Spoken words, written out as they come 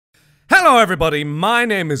Hello everybody, my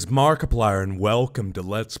name is Markiplier and welcome to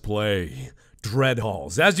Let's Play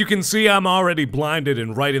Dreadhalls. As you can see, I'm already blinded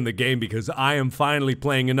and right in the game because I am finally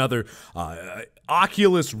playing another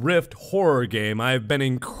Oculus Rift horror game. I have been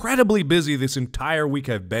incredibly busy this entire week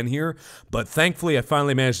I've been here, but thankfully I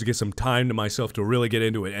finally managed to get some time to myself to really get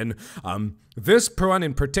into it. And this one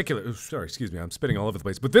in particular, sorry, excuse me, I'm spitting all over the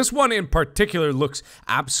place, but this one in particular looks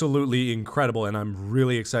absolutely incredible and I'm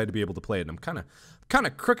really excited to be able to play it. And I'm kind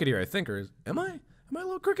of crooked here, I think, or am I a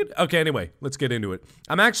little crooked? Okay, anyway, let's get into it.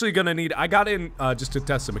 I'm actually gonna need, I got in just to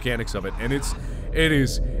test the mechanics of it, and it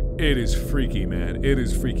is freaky, man. It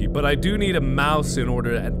is freaky, but I do need a mouse in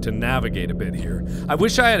order to navigate a bit here. I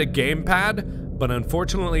wish I had a gamepad, but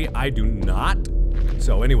unfortunately I do not.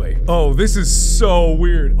 So anyway, oh, this is so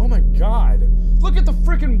weird. Oh my god, look at the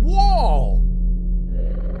freaking wall.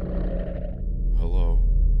 Hello.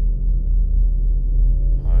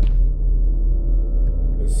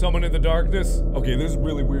 Someone in the darkness? Okay, this is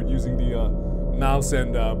really weird using the mouse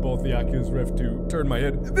and both the Oculus Rift to turn my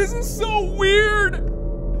head. This is so weird!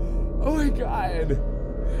 Oh my god.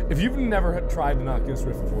 If you've never tried an Oculus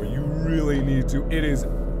Rift before, you really need to. It is...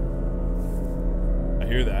 I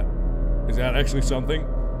hear that. Is that actually something?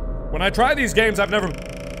 When I try these games, I've never...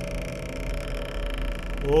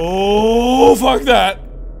 Oh, fuck that!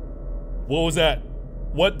 What was that?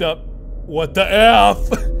 What the F?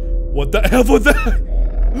 What the F was that?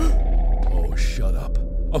 Oh, shut up.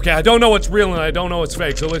 Okay, I don't know what's real and I don't know what's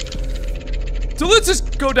fake, so let's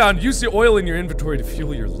just go down. Use the oil in your inventory to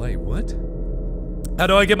fuel your light. What? How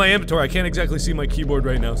do I get my inventory? I can't exactly see my keyboard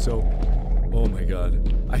right now, so... Oh my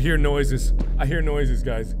god. I hear noises. I hear noises,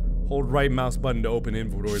 guys. Hold right mouse button to open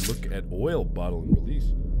inventory. Look at oil bottle and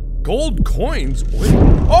release. Gold coins?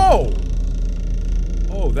 Oil. Oh!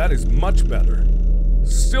 Oh, that is much better.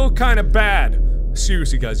 Still kind of bad.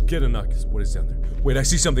 Seriously, guys, get a Oculus. What is down there? Wait, I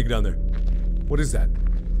see something down there. What is that?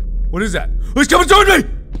 What is that? It's coming towards me!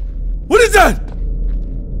 What is that?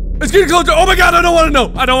 It's getting closer. Oh my god, I don't want to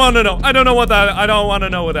know. I don't want to know. I don't know what that. I don't want to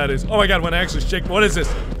know what that is. Oh my god, when I actually shake. What is this?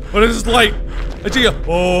 What is this light? I see a.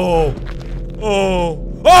 Oh. Oh.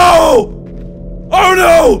 Oh! Oh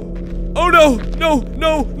no! Oh no! No!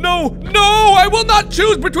 No! No! No! I will not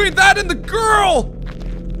choose between that and the girl!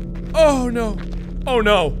 Oh no! Oh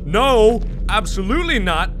no! No! Absolutely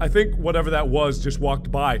not. I think whatever that was just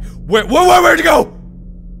walked by. Where'd you go?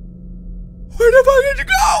 Where the fuck did you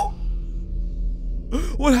go?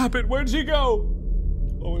 What happened? Where'd she go?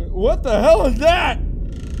 Oh, what the hell is that?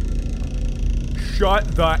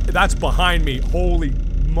 That's behind me. Holy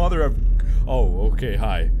mother of... Oh, okay,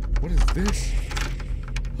 hi. What is this?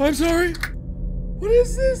 I'm sorry. What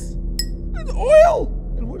is this? It's oil!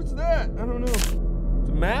 And what is that? I don't know. It's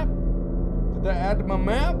a map? Did that add to my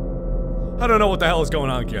map? I don't know what the hell is going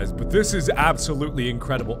on, guys, but this is absolutely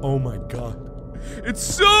incredible. Oh my god. It's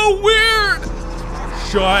so weird!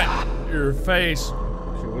 Shut your face.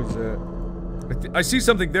 Okay, what is that? I see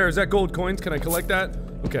something there. Is that gold coins? Can I collect that?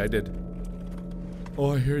 Okay, I did.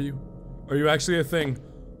 Oh, I hear you. Are you actually a thing?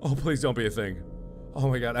 Oh, please don't be a thing. Oh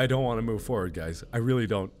my god, I don't want to move forward, guys. I really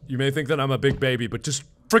don't. You may think that I'm a big baby, but just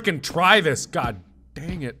freaking try this. God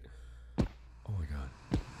dang it.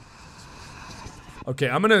 Okay,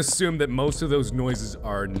 I'm gonna assume that most of those noises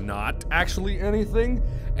are not actually anything,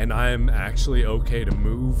 and I'm actually okay to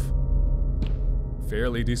move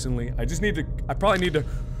fairly decently. I just need to, I probably need to,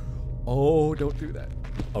 oh, don't do that.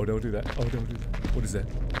 Oh, don't do that. Oh, don't do that. What is that?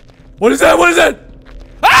 What is that? What is that?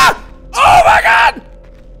 Ah! Oh my god!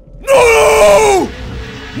 No!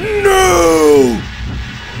 No!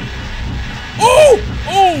 Oh!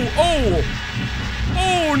 Oh! Oh!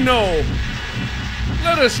 Oh no!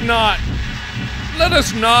 Let us not. Let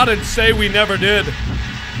us nod and say we never did.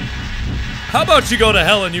 How about you go to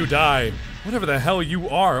hell and you die? Whatever the hell you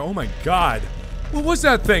are. Oh my god. What was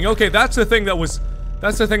that thing? Okay, that's the thing that was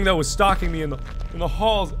stalking me in the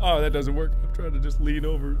halls. Oh, that doesn't work. I'm trying to just lean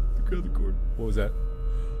over the cord. What was that?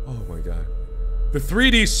 Oh my god. The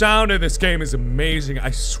 3D sound in this game is amazing.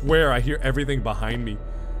 I swear I hear everything behind me.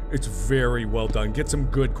 It's very well done. Get some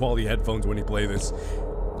good quality headphones when you play this.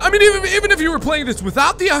 I mean, even if you were playing this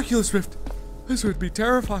without the Oculus Rift, this would be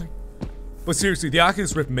terrifying. But seriously, the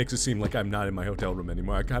Oculus Rift makes it seem like I'm not in my hotel room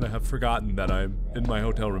anymore. I kind of have forgotten that I'm in my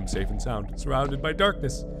hotel room safe and sound, surrounded by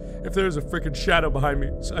darkness. If there's a freaking shadow behind me,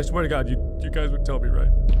 I swear to god, you guys would tell me, right?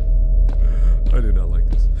 I do not like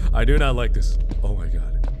this. I do not like this. Oh my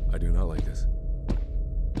god. I do not like this.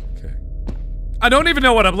 Okay. I don't even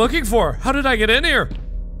know what I'm looking for. How did I get in here?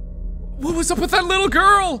 What was up with that little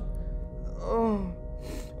girl? Oh.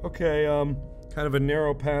 Okay, kind of a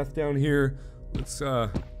narrow path down here. Let's,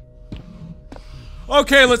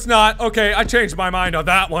 okay, let's not. Okay, I changed my mind on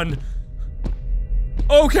that one.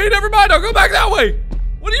 Okay, never mind. I'll go back that way.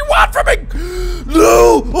 What do you want from me?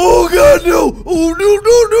 No! Oh god, no! Oh no!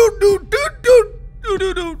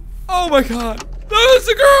 Oh my god! That's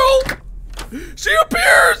the girl! She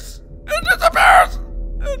appears and disappears,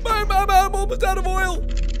 and I'm almost out of oil.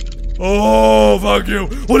 Oh fuck you!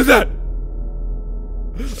 What is that?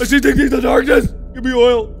 I see things in the darkness. Give me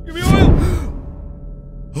oil. Give me oil.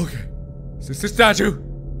 Okay. Is this the statue?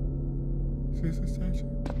 Is this the statue?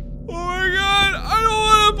 Oh my god! I don't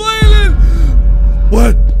want to play this.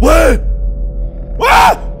 What? What?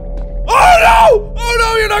 Ah! Oh no! Oh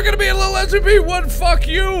no! You're not gonna be a little SCP. One fuck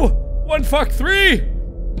you. One fuck three.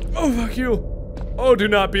 Oh fuck you. Oh, do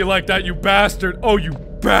not be like that, you bastard. Oh, you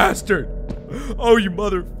bastard. Oh, you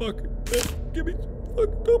motherfucker. Give me.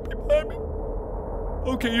 Fuck, don't be behind me.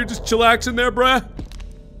 Okay, you're just chillaxing there, bruh.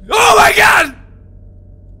 Oh my god!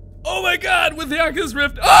 Oh my god, with the Oculus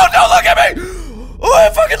Rift. Oh no, look at me! Oh,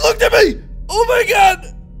 it fucking looked at me! Oh my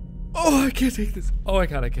god! Oh, I can't take this. Oh my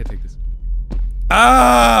god, I can't take this.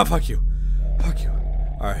 Ah, fuck you. Fuck you.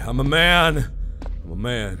 Alright, I'm a man. I'm a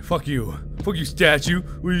man. Fuck you. Fuck you, statue.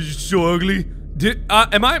 Were you so ugly?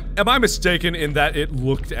 Am I mistaken in that it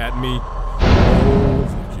looked at me? Oh,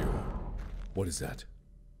 fuck you. What is that?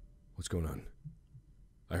 What's going on?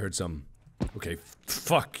 I heard some. Okay,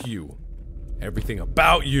 fuck you. Everything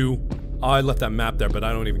about you. Oh, I left that map there, but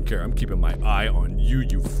I don't even care. I'm keeping my eye on you,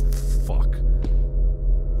 you fuck.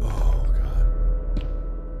 Oh, God.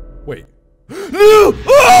 Wait. No!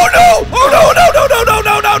 Oh, no! Oh, no, no, no, no,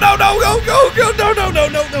 no, no, no, no, no, go, no, no, no,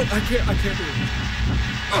 no, no. I can't do it.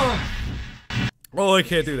 Oh, I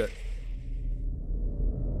can't do that.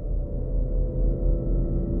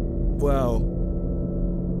 Wow.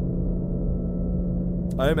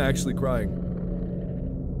 I am actually crying.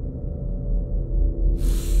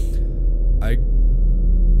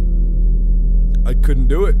 I couldn't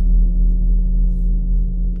do it.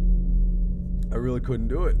 I really couldn't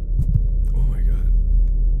do it. Oh my god.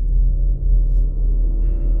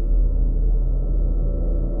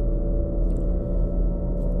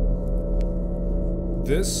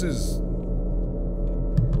 This is...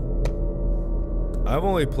 I've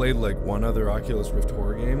only played like one other Oculus Rift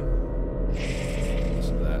horror game.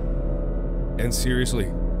 Listen to that. And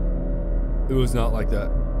seriously, it was not like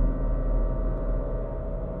that.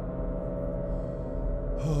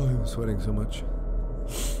 Oh, I'm sweating so much.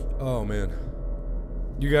 Oh man.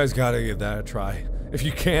 You guys gotta give that a try. If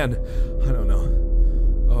you can. I don't know.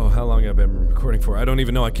 Oh, how long have I been recording for? I don't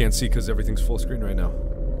even know. I can't see because everything's full screen right now.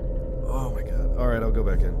 Oh my god. Alright, I'll go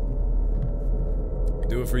back in.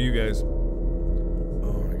 Do it for you guys.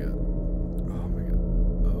 Oh my god. Oh my god.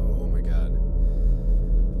 Oh my god.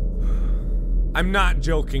 I'm not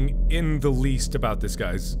joking in the least about this,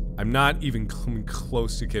 guys. I'm not even coming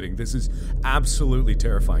close to kidding. This is absolutely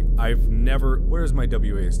terrifying. I've never... Where's my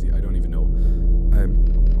WASD? I don't even know.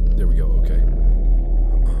 There we go, okay.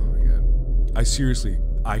 Oh my god. I seriously...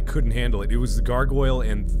 I couldn't handle it. It was the gargoyle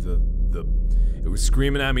and it was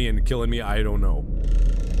screaming at me and killing me. I don't know.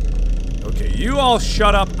 Okay, you all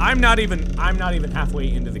shut up. I'm not even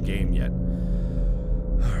halfway into the game yet.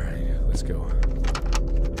 Alright, let's go.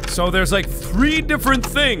 So there's like 3 different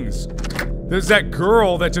things. There's that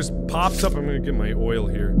girl that just pops up. I'm gonna get my oil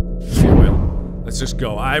here. Oil. Let's just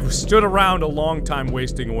go. I've stood around a long time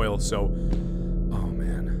wasting oil, so... Oh,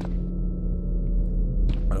 man.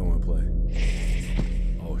 I don't want to play.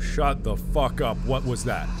 Oh, shut the fuck up. What was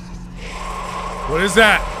that? What is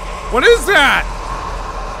that? What is that?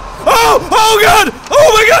 Oh! Oh, God!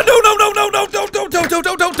 Oh, my God! No, no, no, no, no, don't,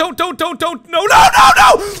 no, no,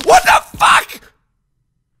 no! What the fuck?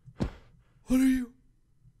 What are you?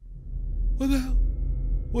 What the hell?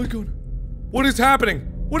 What's going on? What is happening?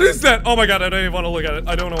 What is that? Oh my god, I don't even want to look at it.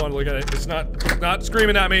 I don't want to look at it. It's not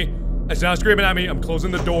screaming at me. It's not screaming at me. I'm closing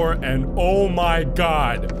the door and oh my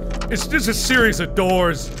god. It's just a series of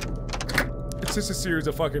doors. It's just a series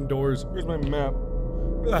of fucking doors. Where's my map?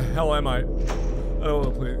 Where the hell am I? I don't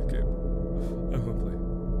want to play this game. I don't want to play.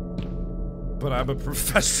 But I'm a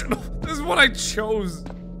professional. This is what I chose.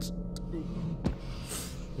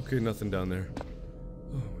 Okay, nothing down there.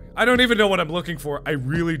 I don't even know what I'm looking for. I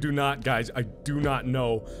really do not, guys. I do not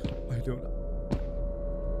know. I don't.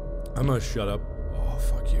 I'm gonna shut up. Oh,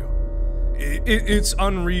 fuck you. It's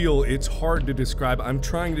unreal. It's hard to describe. I'm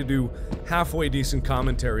trying to do halfway decent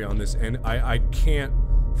commentary on this, and I can't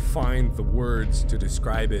find the words to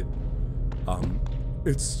describe it.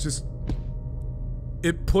 It's just...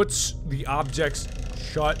 It puts the objects...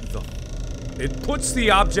 It puts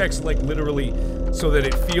the objects, like, literally, so that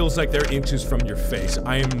it feels like they're inches from your face.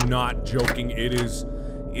 I am not joking. It is...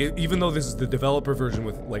 even though this is the developer version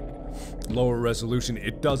with, like, lower resolution,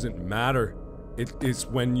 it doesn't matter. It is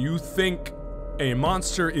when you think a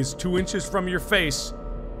monster is 2 inches from your face,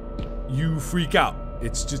 you freak out.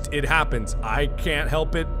 It's just, it happens. I can't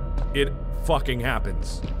help it. It fucking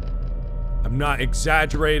happens. I'm not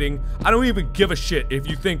exaggerating. I don't even give a shit if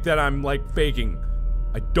you think that I'm, like, faking.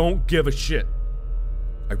 I don't give a shit.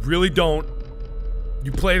 I really don't.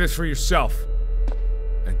 You play this for yourself.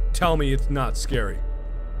 And tell me it's not scary.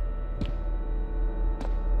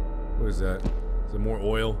 What is that? Is it more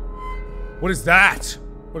oil? What is that?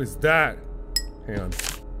 What is that? Hang on.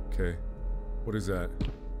 Okay. What is that?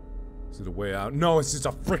 Is it a way out? No, it's just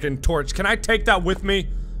a freaking torch. Can I take that with me?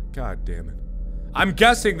 God damn it. I'm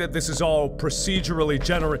guessing that this is all procedurally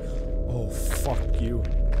generated. Oh, fuck you.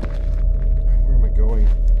 Where am I going?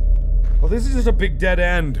 Oh, this is just a big dead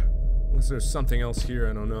end. Unless there's something else here,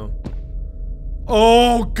 I don't know.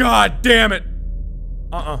 Oh, god damn it!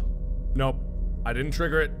 Nope. I didn't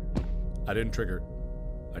trigger it. I didn't trigger it.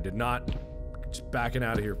 I did not. Just backing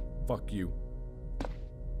out of here. Fuck you.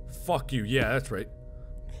 Fuck you. Yeah, that's right.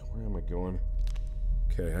 Where am I going?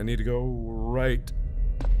 Okay, I need to go right.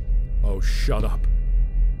 Oh, shut up.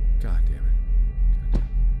 God damn it. God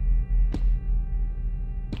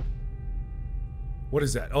damn it. What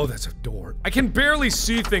is that? Oh, that's a door. I can barely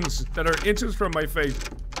see things that are inches from my face.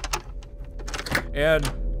 And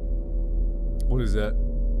what is that?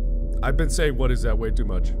 I've been saying what is that way too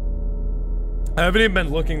much. I haven't even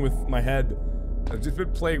been looking with my head. I've just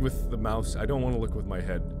been playing with the mouse. I don't want to look with my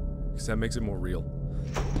head because that makes it more real.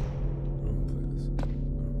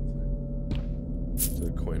 It's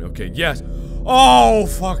a coin. Okay, yes. Oh,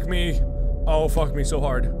 fuck me. Oh, fuck me so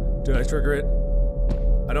hard. Did I trigger it?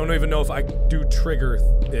 I don't even know if I do trigger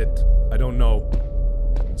it. I don't know.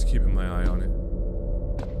 I'm just keeping my eye on it.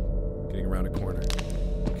 Getting around a corner.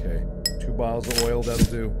 Okay. 2 bottles of oil, that'll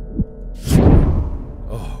do.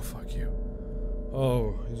 Oh, fuck you.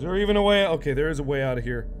 Oh, is there even a way? Okay, there is a way out of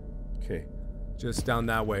here. Okay. Just down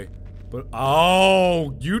that way. But,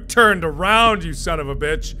 oh, you turned around, you son of a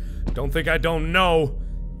bitch. Don't think I don't know.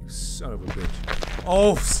 You son of a bitch.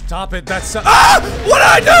 Oh, stop it. That's ah! What did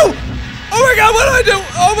I do? Oh my god, what did I do?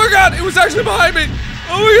 Oh my god, it was actually behind me.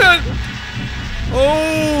 Oh my god.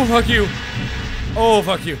 Oh, fuck you. Oh,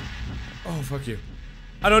 fuck you. Oh, fuck you.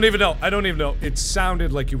 I don't even know. I don't even know. It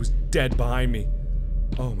sounded like it was dead behind me.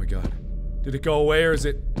 Oh my god. Did it go away or is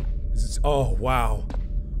it... oh, wow.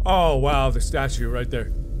 Oh, wow, the statue right there.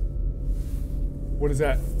 What is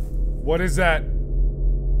that? What is that?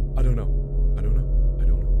 I don't know. I don't know. I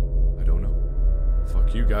don't know. I don't know.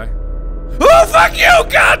 Fuck you, guy. Oh, fuck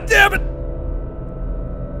you! God damn it!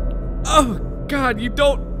 Oh, God, you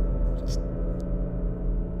don't...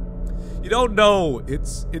 You don't know.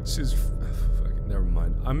 It's just... Fuck, never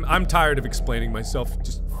mind. I'm tired of explaining myself.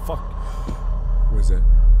 Just fuck. What is that?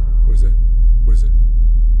 What is that? What is it?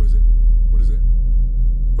 What is it? What is it?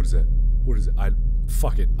 What is that? What is it?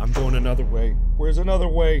 Fuck it. I'm going another way. Where's another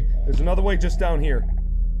way? There's another way just down here.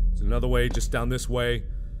 There's another way just down this way.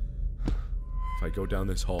 If I go down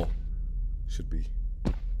this hall, should be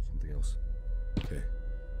something else. Okay.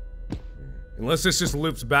 Unless this just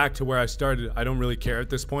loops back to where I started, I don't really care at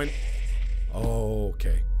this point. Oh,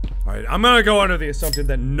 okay. Alright, I'm gonna go under the assumption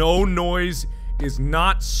that no noise is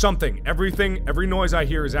not something. Every noise I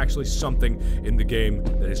hear is actually something in the game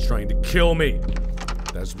that is trying to kill me.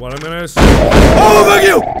 That's what I'm gonna assume. Oh, fuck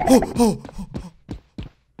you!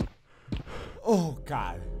 Oh,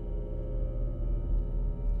 God.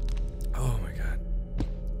 Oh, my God.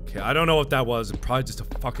 Okay, I don't know what that was. It's probably just a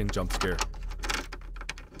fucking jump scare.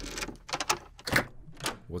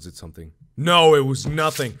 Was it something? No, it was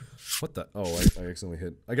nothing. What the? Oh, I accidentally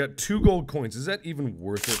hit. I got 2 gold coins. Is that even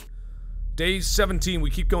worth it? Day 17. We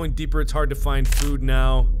keep going deeper. It's hard to find food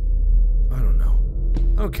now. I don't know.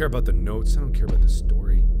 I don't care about the notes. I don't care about the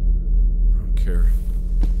story. I don't care.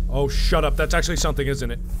 Oh, shut up. That's actually something, isn't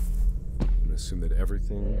it? I'm gonna assume that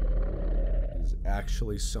everything is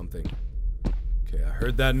actually something. Okay, I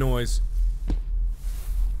heard that noise.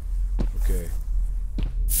 Okay.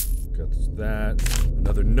 Got that.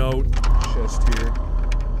 Another note. Chest here.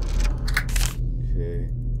 Okay.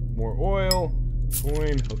 More oil.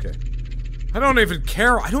 Coin. Okay. I don't even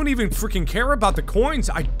care. I don't even freaking care about the coins.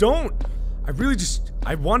 I don't. I really just...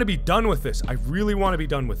 I want to be done with this. I really want to be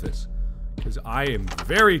done with this. Because I am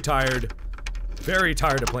very tired. Very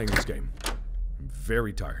tired of playing this game. I'm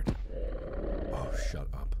very tired. Oh, shut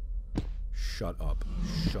up. Shut up.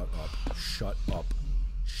 Shut up. Shut up.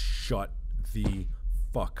 Shut the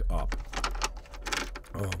fuck up.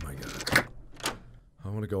 Oh my god. I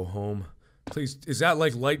want to go home. Please, is that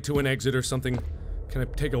like light to an exit or something? Can I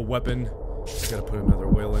take a weapon? I gotta put another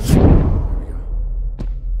oil in. There we go.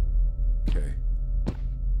 Okay.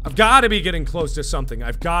 I've got to be getting close to something.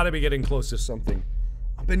 I've got to be getting close to something.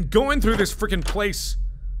 I've been going through this freaking place.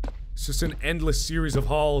 It's just an endless series of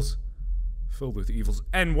halls filled with evils.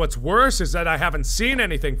 And what's worse is that I haven't seen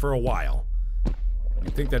anything for a while.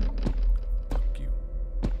 You'd think that... Fuck you.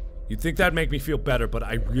 You'd think that'd make me feel better, but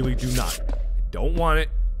I really do not. I don't want it.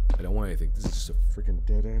 I don't want anything. This is just a freaking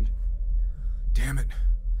dead end. Damn it.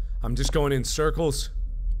 I'm just going in circles.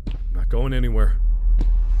 I'm not going anywhere.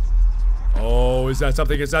 Oh, is that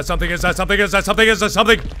something? Is that something? Is that something? Is that something? Is that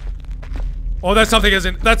something? Oh, that something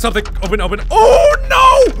isn't. That's something. Open, open. Oh,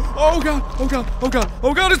 no! Oh, God. Oh, God. Oh, God.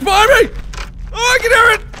 Oh, God, it's behind me! Oh, I can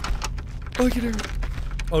hear it! Oh, I can hear it.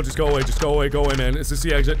 Oh, just go away. Just go away. Go away, man. Is this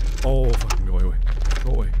the exit? Oh, fucking go away.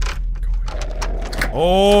 Go away. Go away.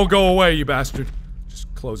 Oh, go away, you bastard.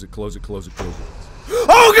 Just close it, close it, close it, close it.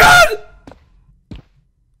 Oh, God!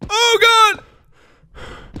 Oh, God!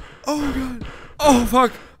 Oh, God. Oh,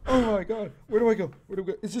 fuck. Oh my God. Where do I go? Where do I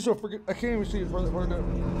go? Is this so freaking- I can't even see it far now.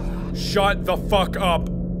 Shut the fuck up.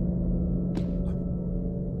 I'm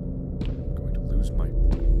going to lose my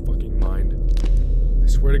fucking mind. I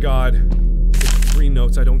swear to God. It's 3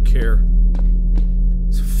 notes, I don't care.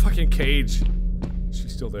 It's a fucking cage.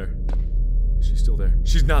 She's still there. She's still there.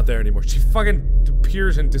 She's not there anymore. She fucking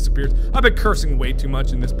appears and disappears. I've been cursing way too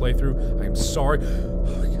much in this playthrough. I am sorry. Oh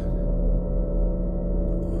my God.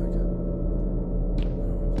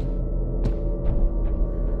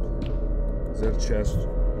 Is that a chest?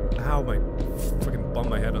 Ow, my fucking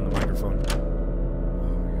bumped my head on the microphone. Oh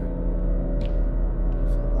my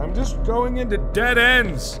God. I'm just going into dead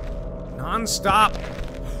ends. Non-stop.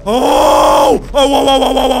 Oh! Oh, whoa, whoa,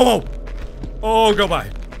 whoa, whoa, whoa, whoa! Oh, go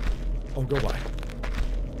by. Oh, go by.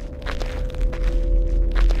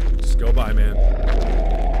 Just go by, man.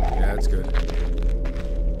 Yeah, that's good.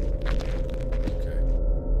 Okay.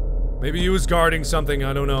 Maybe he was guarding something,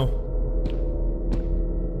 I don't know.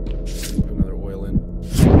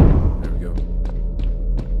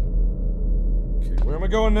 Where am I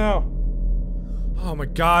going now? Oh my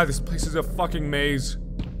God, this place is a fucking maze.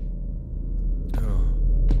 Oh.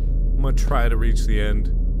 I'm gonna try to reach the end.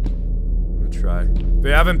 I'm gonna try.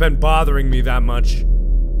 They haven't been bothering me that much.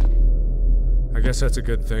 I guess that's a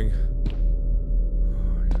good thing.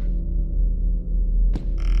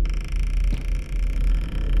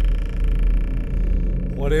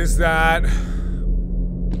 What is that?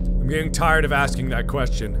 I'm getting tired of asking that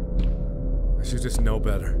question. I should just know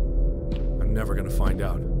better. I'm never gonna find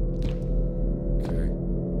out. Okay.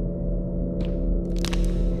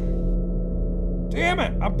 Damn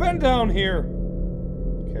it! I've been down here!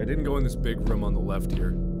 Okay, I didn't go in this big room on the left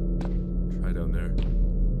here. Try down there.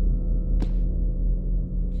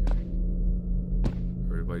 Okay.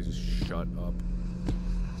 Everybody just shut up.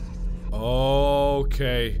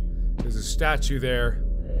 Okay. There's a statue there.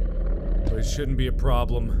 But it shouldn't be a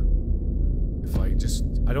problem. If I just...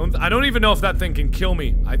 I don't even know if that thing can kill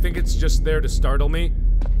me. I think it's just there to startle me.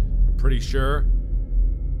 I'm pretty sure.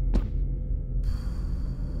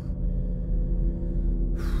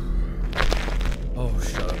 Oh,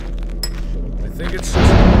 shut up. I think it's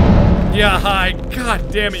just... Yeah, hi. God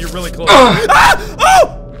damn it, you're really close. Ah!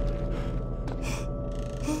 Oh!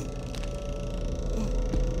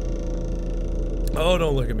 Oh,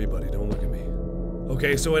 don't look at me, buddy. Don't look at me.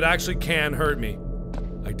 Okay, so it actually can hurt me.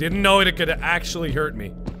 I didn't know it could actually hurt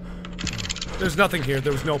me. There's nothing here.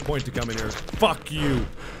 There was no point to come in here. Fuck you.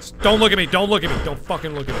 Don't look at me. Don't look at me. Don't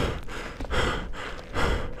fucking look at me.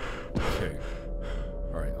 Okay.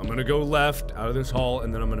 Alright, I'm gonna go left out of this hall,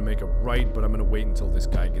 and then I'm gonna make a right, but I'm gonna wait until this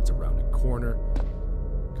guy gets around a corner.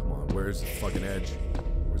 Come on, where's the fucking edge?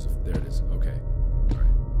 Where's the... There it is. Okay.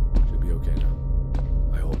 Alright. Should be okay now.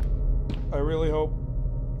 I hope. I really hope.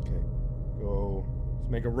 Okay. Go.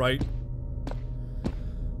 Let's make a right.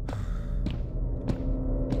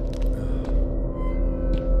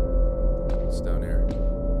 Down here.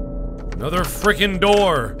 Another freaking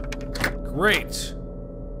door! Great!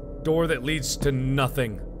 Door that leads to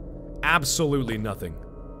nothing. Absolutely nothing.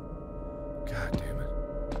 God damn it.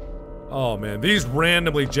 Oh man, these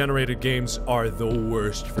randomly generated games are the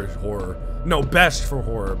worst for horror. No, best for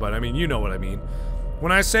horror, but I mean, you know what I mean.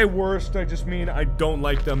 When I say worst, I just mean I don't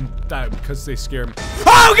like them because they scare me.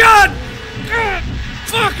 Oh God! God!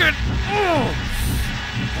 Fuck it! Oh!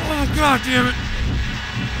 Oh God damn it!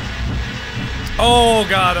 Oh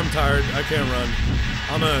God, I'm tired. I can't run.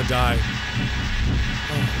 I'm gonna die.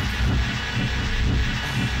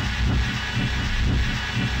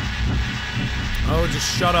 Oh,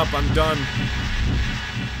 just shut up. I'm done.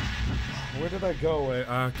 Where did I go?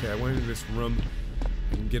 Okay, I went into this room.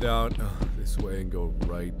 I can get out this way and go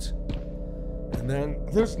right. Man,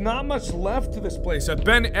 there's not much left to this place. I've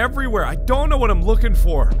been everywhere. I don't know what I'm looking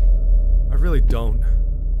for. I really don't.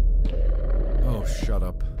 Oh, shut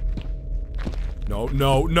up. No,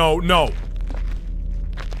 no, no, no.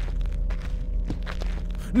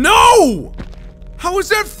 No! How is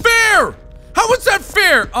that fair? How is that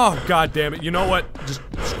fair? Oh, god damn it. You know what? Just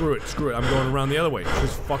screw it. Screw it. I'm going around the other way.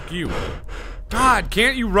 Just fuck you. God,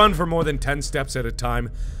 can't you run for more than 10 steps at a time?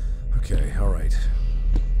 Okay, alright.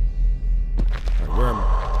 Alright, where am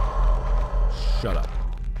I? Shut up.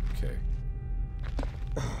 Okay.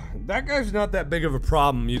 That guy's not that big of a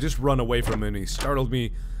problem. You just run away from him and he startled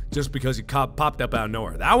me just because he popped up out of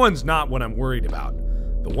nowhere. That one's not what I'm worried about.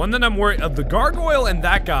 The one that I'm worried of, the gargoyle and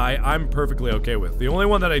that guy, I'm perfectly okay with. The only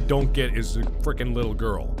one that I don't get is the frickin' little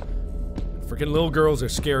girl. Frickin' little girls are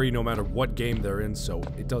scary no matter what game they're in, so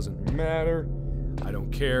it doesn't matter. I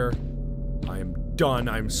don't care. I am done.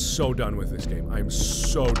 I'm so done with this game. I'm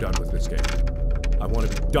so done with this game. I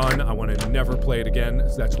want to be done. I want to never play it again.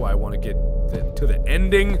 That's why I want to get to the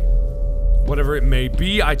ending. Whatever it may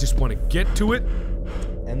be, I just want to get to it.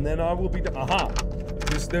 And then I will be done. Aha!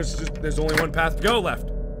 There's only one path to go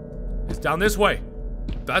left. It's down this way.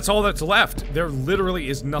 That's all that's left. There literally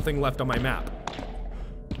is nothing left on my map.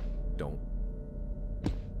 Don't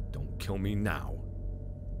kill me now.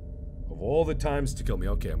 Of all the times to kill me.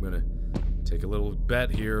 Okay, I'm gonna take a little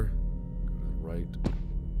bet here. Right.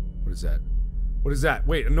 What is that? What is that?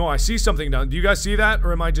 Wait, no, I see something down. Do you guys see that?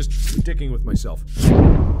 Or am I just sticking with myself?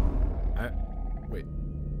 Wait.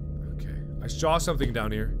 Okay. I saw something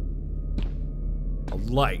down here. A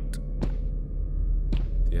light.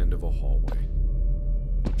 The end of a hallway.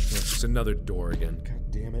 Oh, it's just another door again.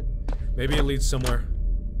 God damn it. Maybe it leads somewhere.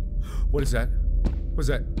 What is that? What is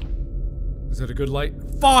that? Is that a good light?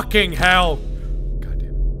 Fucking hell! God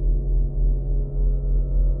damn it.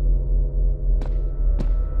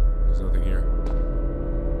 There's nothing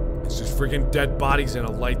here. It's just freaking dead bodies and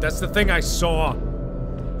a light. That's the thing I saw.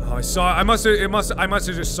 Oh, I saw. I must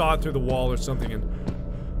have just saw it through the wall or something. And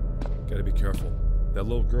gotta be careful. That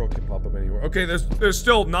little girl can pop up anywhere. Okay, there's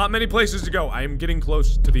still not many places to go. I am getting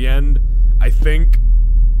close to the end. I think.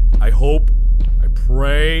 I hope. I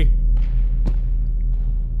pray.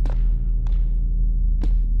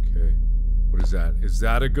 Okay. What is that? Is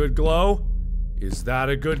that a good glow? Is that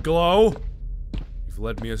a good glow? You've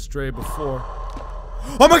led me astray before.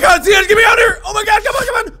 Oh my god, it's the end! Get me out of here! Oh my god, come on,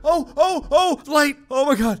 come on! Oh, light! Oh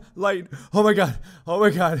my god, light! Oh my god, oh my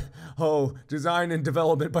god. Oh, design and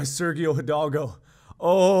development by Sergio Hidalgo.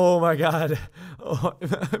 Oh my god. Oh,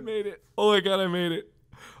 I made it. Oh my god, I made it.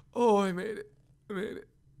 Oh, I made it. I made it.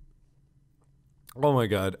 Oh my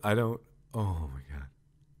god, I don't. Oh my god.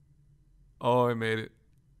 Oh, I made it.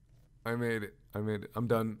 I made it. I made it. I'm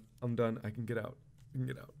done. I'm done. I can get out. I can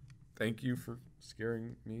get out. Thank you for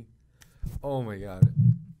scaring me. Oh my god.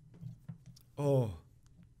 Oh.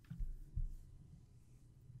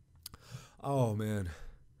 Oh man.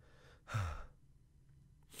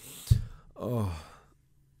 Oh.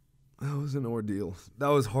 That was an ordeal. That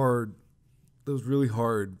was hard. That was really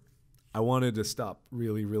hard. I wanted to stop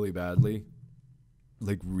really, really badly.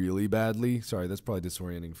 Like, really badly. Sorry, that's probably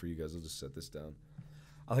disorienting for you guys. I'll just set this down.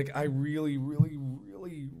 I really, really,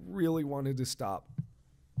 really, really wanted to stop.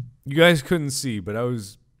 You guys couldn't see, but I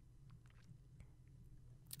was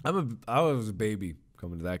a baby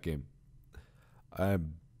coming to that game.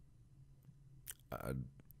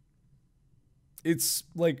 It's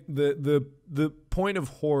like the point of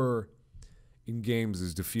horror in games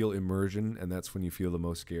is to feel immersion, and that's when you feel the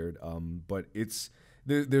most scared. But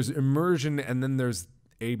there's immersion, and then there's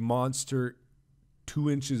a monster 2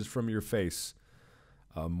 inches from your face.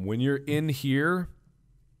 When you're in here,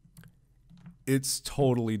 it's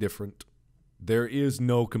totally different. There is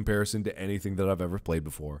no comparison to anything that I've ever played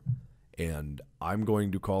before, and I'm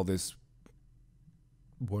going to call this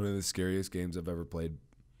one of the scariest games I've ever played,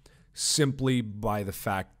 simply by the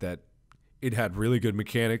fact that it had really good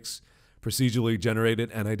mechanics, procedurally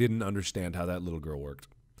generated, and I didn't understand how that little girl worked.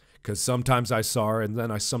 Because sometimes I saw her, and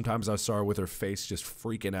then sometimes I saw her with her face just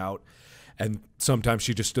freaking out, and sometimes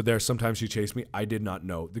she just stood there, sometimes she chased me. I did not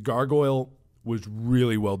know. The gargoyle was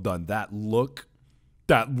really well done. That look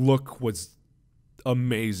was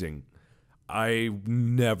amazing. I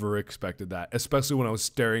never expected that, especially when I was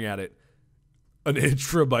staring at it an inch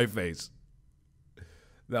from my face.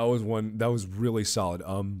 That was really solid.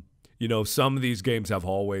 You know, some of these games have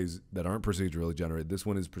hallways that aren't procedurally generated. This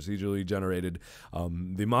one is procedurally generated.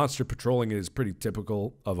 The monster patrolling is pretty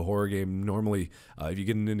typical of a horror game. Normally, if you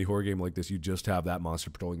get an indie horror game like this, you just have that monster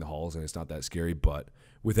patrolling the halls, and it's not that scary. But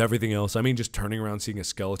with everything else, I mean, just turning around, seeing a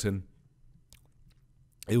skeleton,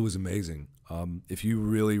 It was amazing. If you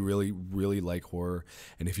really, really, really like horror,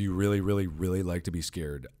 and if you really, really, really like to be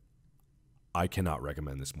scared, I cannot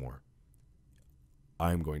recommend this more.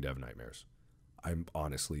 I'm going to have nightmares. I'm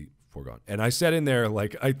honestly foregone. And I said in there,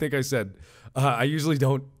 like, I think I said, I usually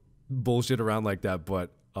don't bullshit around like that,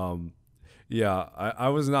 but yeah, I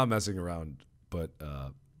was not messing around, but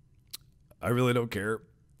I really don't care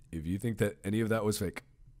if you think that any of that was fake,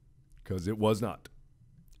 because it was not.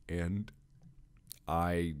 And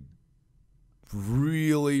I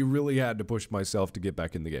really, really had to push myself to get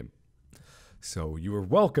back in the game. So you are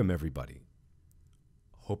welcome, everybody.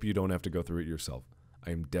 Hope you don't have to go through it yourself.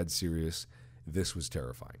 I am dead serious. This was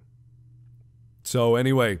terrifying. So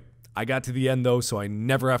anyway, I got to the end though, so I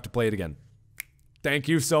never have to play it again. Thank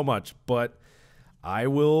you so much. But I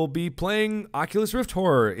will be playing Oculus Rift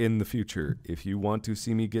Horror in the future if you want to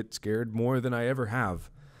see me get scared more than I ever have.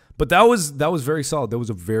 But that was very solid. That was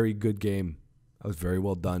a very good game. That was very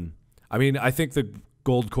well done. I mean, I think the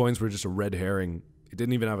gold coins were just a red herring. It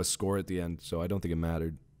didn't even have a score at the end, so I don't think it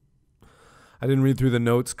mattered. I didn't read through the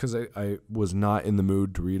notes because I was not in the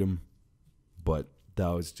mood to read them. But that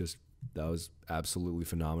was absolutely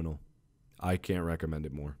phenomenal. I can't recommend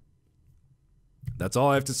it more. That's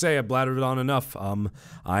all I have to say. I blattered it on enough.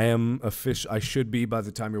 I should be, by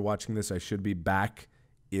the time you're watching this, I should be back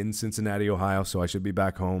in Cincinnati, Ohio, so I should be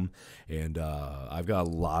back home, and I've got a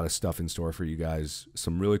lot of stuff in store for you guys.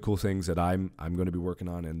 Some really cool things that I'm going to be working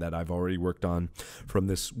on and that I've already worked on from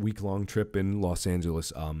this week-long trip in Los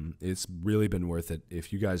Angeles. It's really been worth it.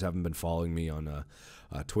 If you guys haven't been following me on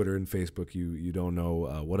Twitter and Facebook, you don't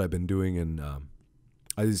know what I've been doing, and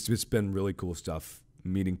it's been really cool stuff.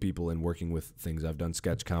 Meeting people and working with things. I've done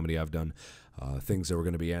sketch comedy. I've done things that were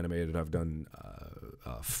going to be animated. I've done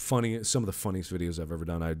some of the funniest videos I've ever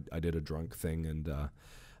done. I did a drunk thing, and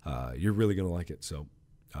you're really going to like it. So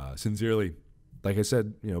sincerely, like I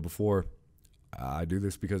said, before, I do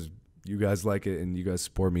this because you guys like it and you guys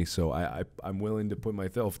support me. So I'm willing to put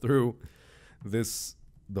myself through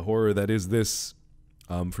the horror that is this,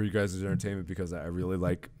 for you guys' entertainment, because I really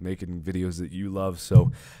like making videos that you love.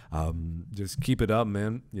 So just keep it up,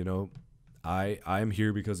 man. I'm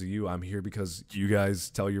here because of you. I'm here because you guys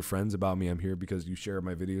tell your friends about me. I'm here because you share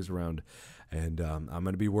my videos around. And I'm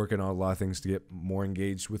going to be working on a lot of things to get more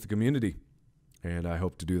engaged with the community. And I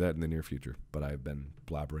hope to do that in the near future. But I've been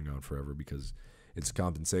blabbering on forever because it's a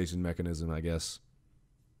compensation mechanism, I guess,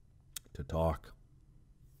 to talk.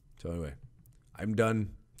 So anyway, I'm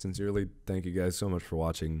done. Sincerely, thank you guys so much for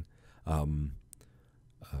watching.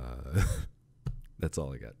 That's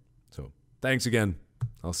all I got. So thanks again.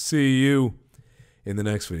 I'll see you in the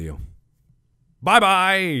next video.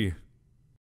 Bye-bye.